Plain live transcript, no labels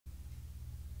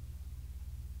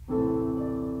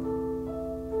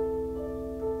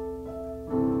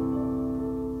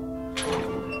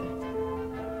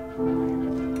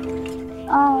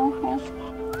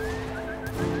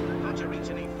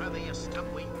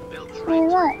Wait,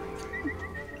 what?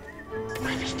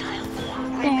 Wave his tail.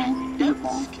 There,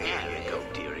 people. There you go,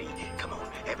 dearie. Come on,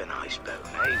 have a nice bone,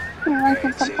 eh? He likes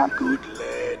That's the it, puppy. good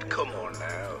lad. Come on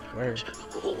now. Where?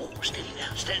 Oh, steady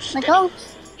now, steady. The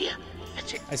ghost. Yeah,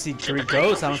 that's it. I see 3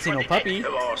 ghosts. I don't see no puppy.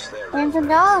 There's a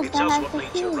dog It's that us has what the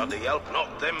needs your key. ruddy help,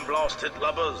 not them blasted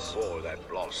lubbers. Or that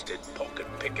blasted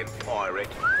pocket-picking pirate.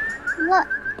 Look,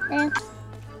 there's...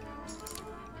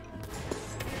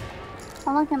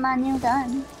 Oh, look at my new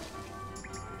gun.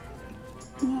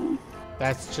 Yeah.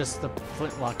 That's just the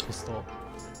Flintlock pistol.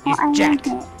 Oh, He's I Jack.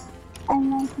 like it. I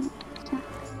like it.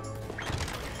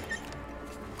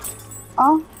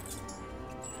 Oh.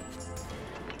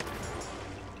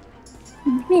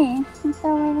 Me? You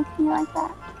throw away the key like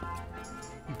that?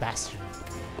 You bastard.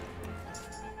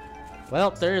 Well,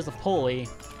 there is a pulley.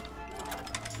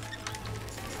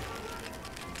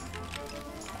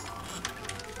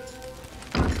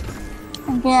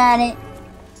 I'm good at it.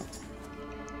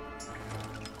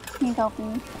 Here you go,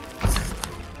 please.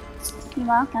 You're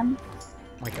welcome.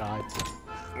 My God.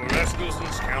 Rascals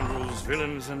and scoundrels,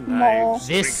 villains and No. knaves.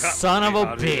 This drink up, son of a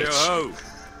hearty bitch. yo-ho.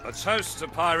 A toast to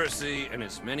piracy and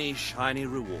its many shiny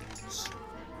rewards.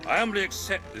 I humbly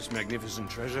accept this magnificent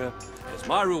treasure as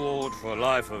my reward for a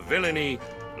life of villainy,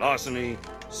 larceny,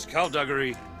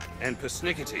 skullduggery, and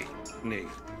persnickety. Nee.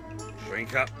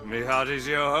 Drink up, me hearties,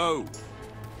 yo-ho.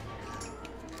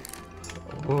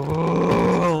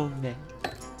 Oh, man.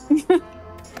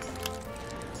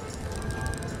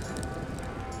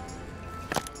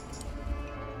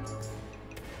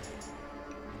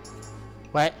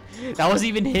 What? That wasn't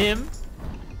even him?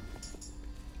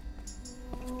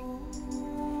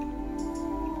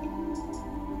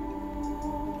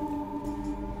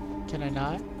 Can I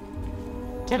not?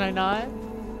 Can I not?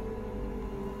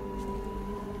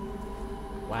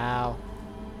 Wow.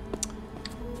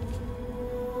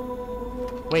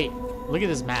 Wait, look at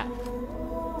this map.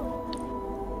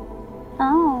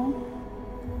 Oh.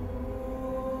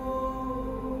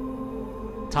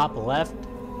 Top left.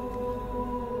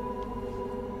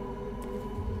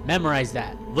 Memorize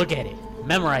that. Look at it.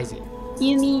 Memorize it. Do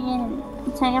you mean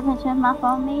take a picture of my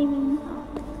phone, maybe?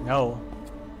 No.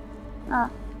 Oh.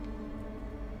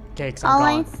 Okay, cause I'm All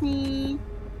I gone. see.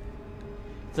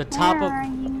 The top Where are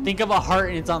you? of. Think of a heart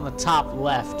and it's on the top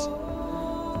left.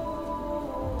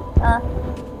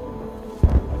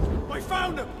 I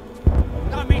found him!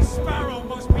 That means Sparrow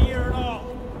must be here at all.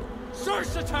 Search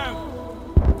the town!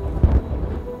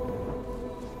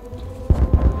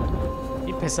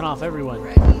 You're pissing off everyone.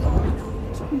 Ready or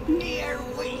not, here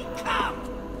we come.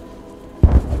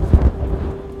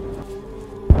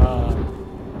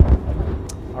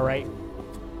 Alright.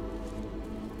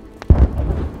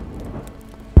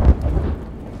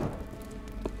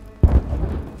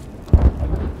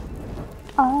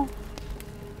 Oh.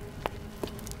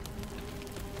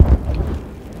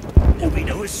 There'll be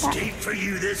no escape for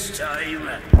you this time.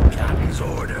 Captain's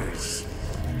orders.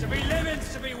 To be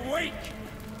living's to be weak!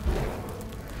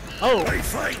 Oh! I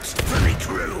fight for the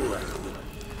crew.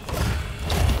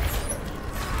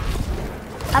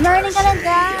 I'm already gonna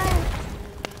die.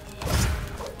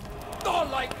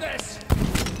 Not like this!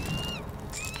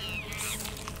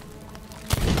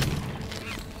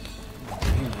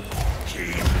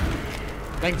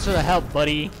 Thanks for the help,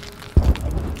 buddy.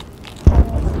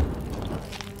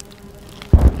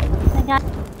 I got.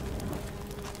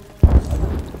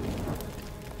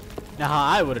 Now how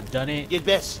I would have done it. You'd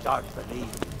best start believing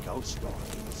ghost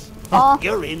stories. Oh.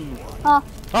 You're in one. Oh.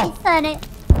 Oh. You said it.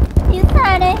 You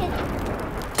said it.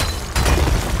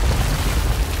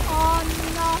 Oh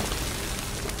no.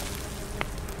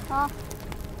 Oh.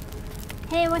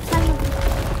 Hey, what time is it?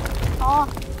 Oh.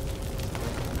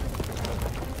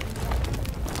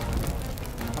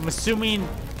 I'm assuming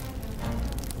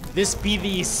this be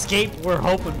the escape we're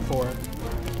hoping for.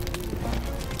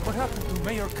 What happened to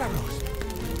Mayor Carlos?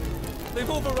 They've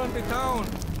overrun the town.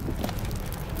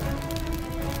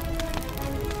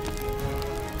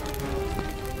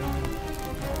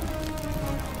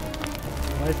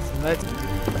 Let's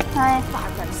Hi.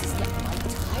 Barbossa is getting like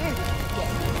tired of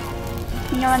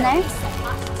getting. You know what there? Set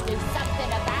us to do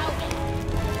something about it.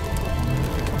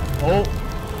 oh,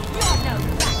 You're no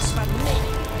match for me.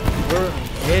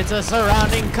 it's a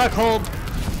surrounding cuckold.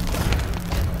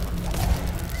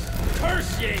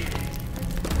 Curse ye!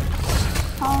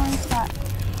 Holy fuck.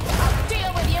 I'll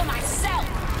deal with you myself.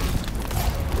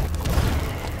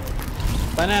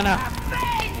 Banana.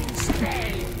 Avenge me!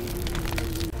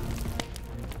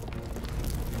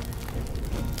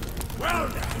 Well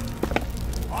then,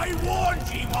 I warned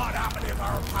ye what happened if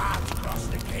our paths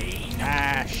crossed again.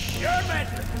 Ash. Your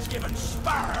meddling has given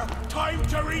Sparrow time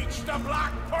to reach the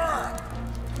Black Pearl.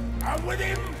 And with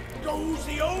him goes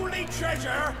the only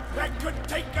treasure that could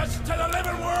take us to the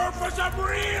living world for some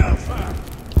real fun.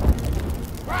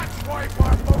 That's why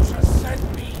Barbossa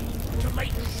sent me, to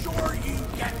make sure you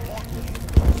get what you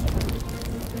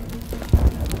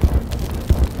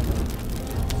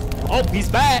Oh, he's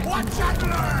back. watch and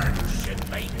learn,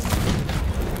 shipmates.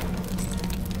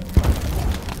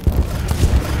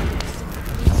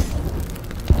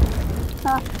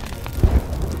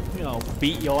 You know,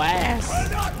 beat your ass.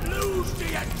 We'll not lose to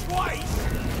you twice.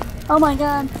 Oh my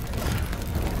god.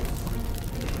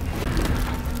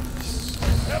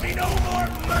 There'll be no more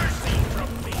mercy from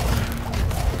me.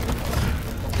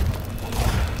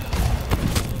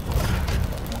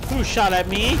 Who shot at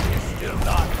me? You still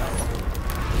not know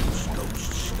whose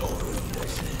ghost story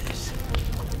this is.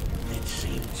 It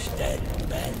seems dead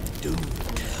men do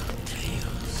tell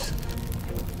tales.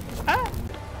 Ah.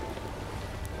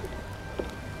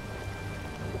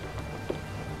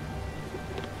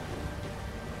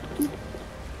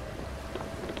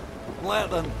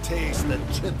 Let them taste the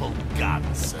triple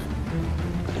guns.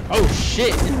 Oh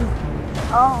shit.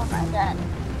 Oh my god.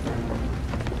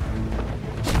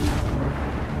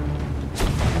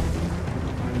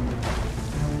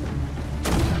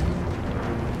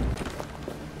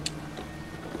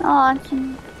 Oh, I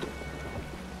can...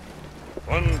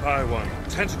 One by one,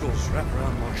 tentacles wrap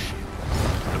around my ship.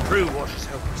 The crew watches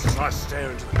helpless as I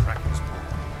stare into the Kraken's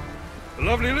paw. The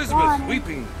lovely Elizabeth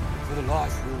weeping for the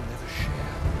life we'll never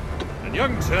share. And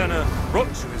young Turner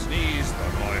brought to his knees by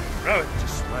my heroic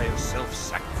display of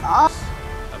self-sacrifice.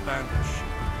 Abandoned ship.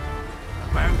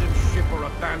 Abandoned ship or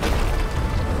abandoned...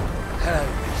 Hello,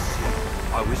 Miss.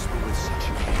 I whisper with such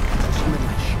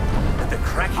determination that the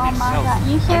Kraken Oh my itself... god.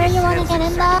 You sure you want to get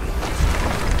in there?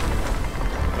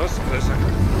 I suppose I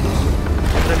could.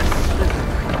 And then it slid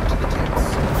back into the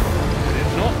depths. But it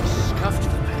not scuffed the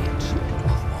paint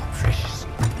of my precious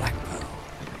black pearl.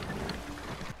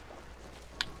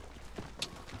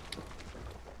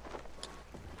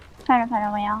 Trying to find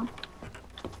a way out.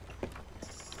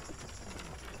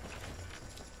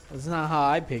 That's not how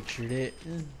I pictured it.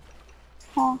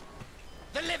 Oh.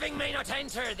 The living may not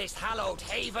enter this hallowed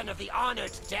haven of the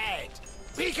honored dead.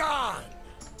 Be gone!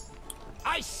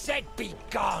 I said be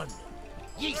gone!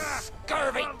 Ye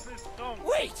scurvy...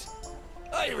 Wait!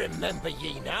 I remember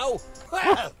ye now.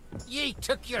 Well, ye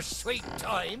took your sweet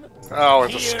time. Oh,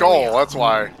 it's a Here skull, we are. that's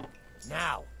why.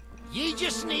 Now, ye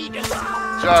just need to...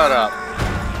 Shut up.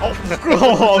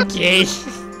 Oh, okay.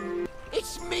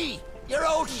 It's me, your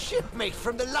old shipmate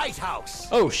from the lighthouse.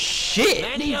 Oh shit.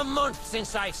 Many a month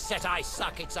since I've set eye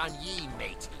sockets on ye,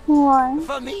 mate. What?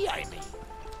 For me, I mean.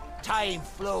 Time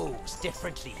flows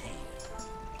differently here.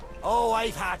 Oh,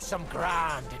 I've had some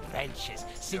grand adventures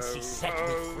since he set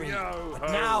me free. But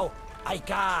now, I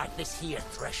guard this here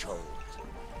threshold.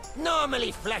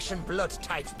 Normally, flesh and blood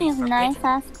types be He's a nice forbidden.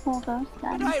 ass cool ghost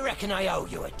But gun. I reckon I owe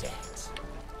you a debt.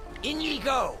 In ye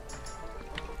go.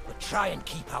 But try and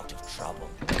keep out of trouble.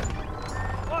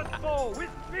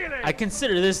 I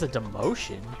consider this a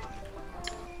demotion.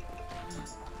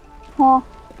 Oh.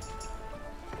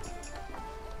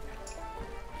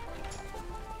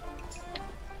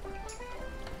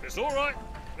 It's all right.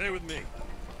 Bear with me.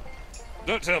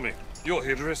 Don't tell me you're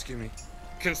here to rescue me.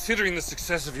 Considering the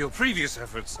success of your previous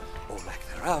efforts, or lack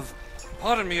thereof,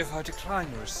 pardon me if I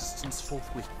decline your assistance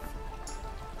forthwith.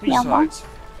 Yeah, well. Besides,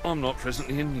 I'm not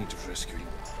presently in need of rescuing.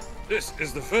 This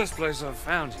is the first place I've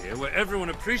found here where everyone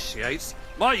appreciates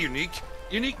my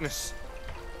uniqueness.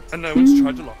 And no one's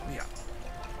tried to lock me up.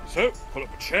 So, pull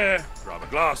up a chair, grab a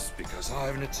glass, because I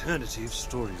have an eternity of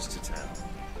stories to tell.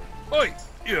 Oi,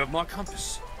 you have my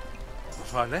compass.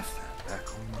 But I left that back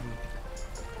on you.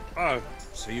 Oh,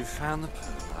 so you found the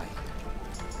pearl, eh?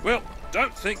 Well,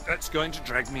 don't think that's going to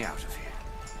drag me out of here.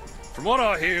 From what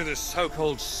I hear, this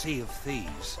so-called Sea of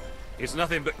Thieves is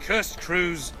nothing but cursed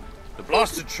crews, the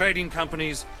blasted trading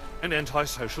companies, and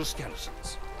antisocial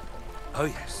skeletons. Oh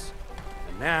yes,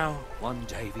 and now one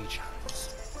Davy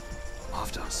Jones.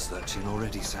 After us 13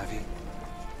 already, Savvy,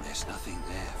 there's nothing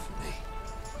there for me.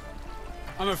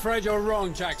 I'm afraid you're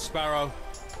wrong, Jack Sparrow.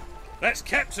 That's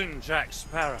Captain Jack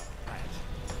Sparrow.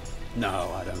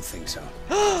 No, I don't think so.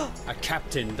 A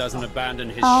captain doesn't abandon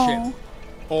his Oh. ship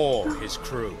or his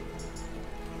crew.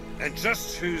 And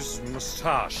just whose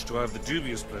moustache do I have the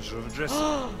dubious pleasure of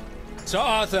addressing? Sir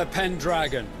Arthur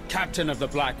Pendragon, captain of the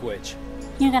Black Witch.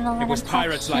 You're gonna let It was him talk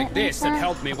pirates shit like this that that?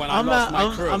 helped me when I lost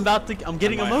my crew. I'm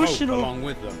getting and my hope emotional. along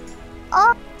with them.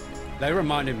 Oh. They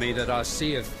reminded me that our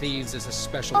Sea of Thieves is a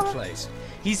special place.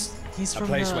 He's A from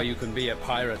place the, where you can be a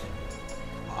pirate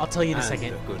I'll tell you in a and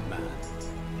second. a good man.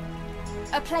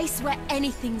 A place where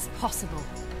anything's possible.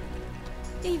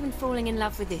 Even falling in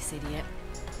love with this idiot.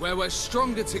 Where we're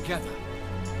stronger together.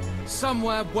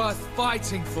 Somewhere worth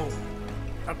fighting for.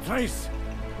 A place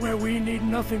where we need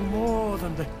nothing more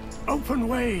than the open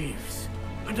waves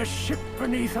and a ship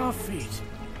beneath our feet.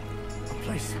 A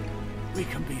place we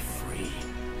can be free.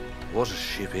 What a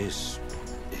ship is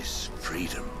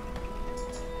freedom.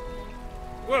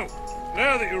 Well,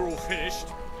 now that you're all finished,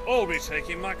 I'll be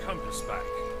taking my compass back.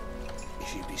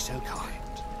 If you'd be so kind.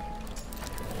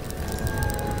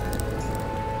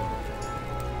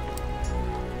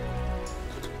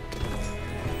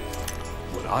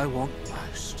 What I want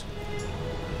most.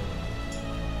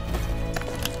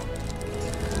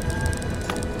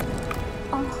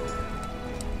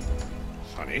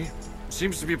 Funny.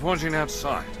 Seems to be pointing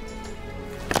outside.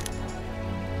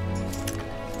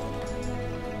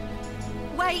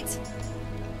 Wait!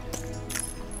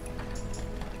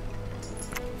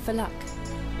 For luck.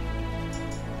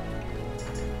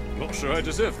 Not sure I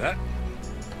deserve that.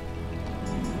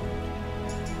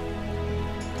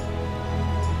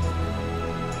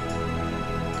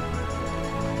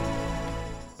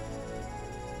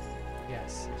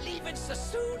 Yes. Leaving so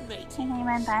soon, mate. I think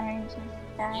my battery just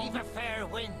Leave died. a fair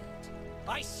wind.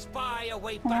 I spy a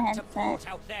way My back to headset. port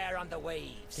out there on the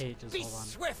waves. Okay, just Be hold on.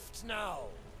 swift now.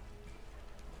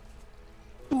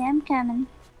 Yeah, I'm coming.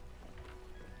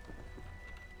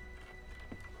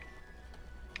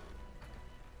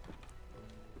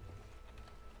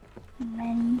 I'm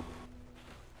ready.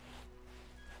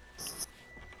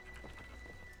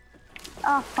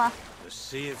 Oh, fuck. The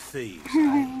Sea of Thieves,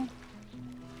 eh?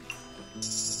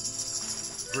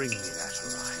 Bring me